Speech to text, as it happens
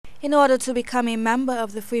In order to become a member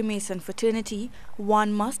of the Freemason fraternity,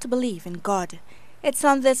 one must believe in God. It's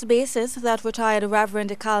on this basis that retired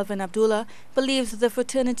Reverend Calvin Abdullah believes the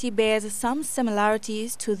fraternity bears some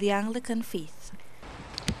similarities to the Anglican faith.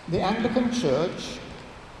 The Anglican Church,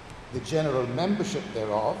 the general membership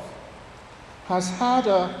thereof, has had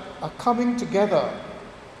a coming together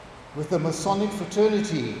with the Masonic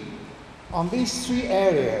fraternity on these three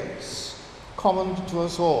areas common to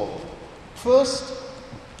us all. First,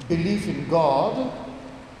 belief in God.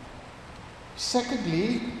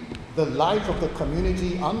 Secondly, the life of the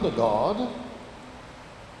community under God.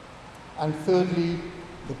 And thirdly,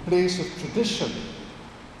 the place of tradition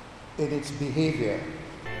in its behavior.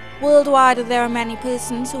 Worldwide, there are many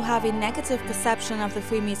persons who have a negative perception of the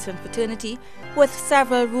Freemason fraternity, with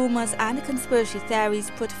several rumors and conspiracy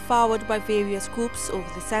theories put forward by various groups over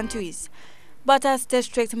the centuries. But as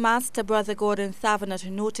District Master Brother Gordon Thavenot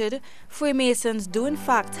noted, Freemasons do in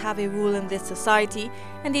fact have a role in this society,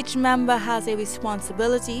 and each member has a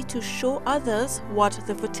responsibility to show others what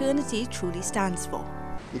the fraternity truly stands for.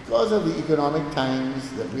 Because of the economic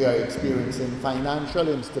times that we are experiencing, financial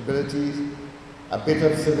instabilities, a bit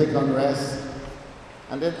of civic unrest,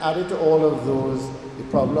 and then added to all of those, the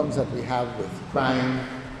problems that we have with crime,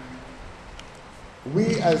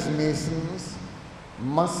 we as Masons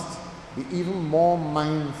must be even more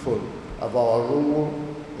mindful of our role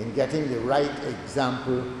in getting the right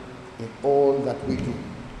example in all that we do.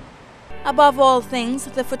 Above all things,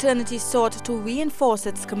 the fraternity sought to reinforce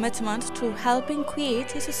its commitment to helping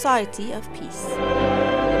create a society of peace.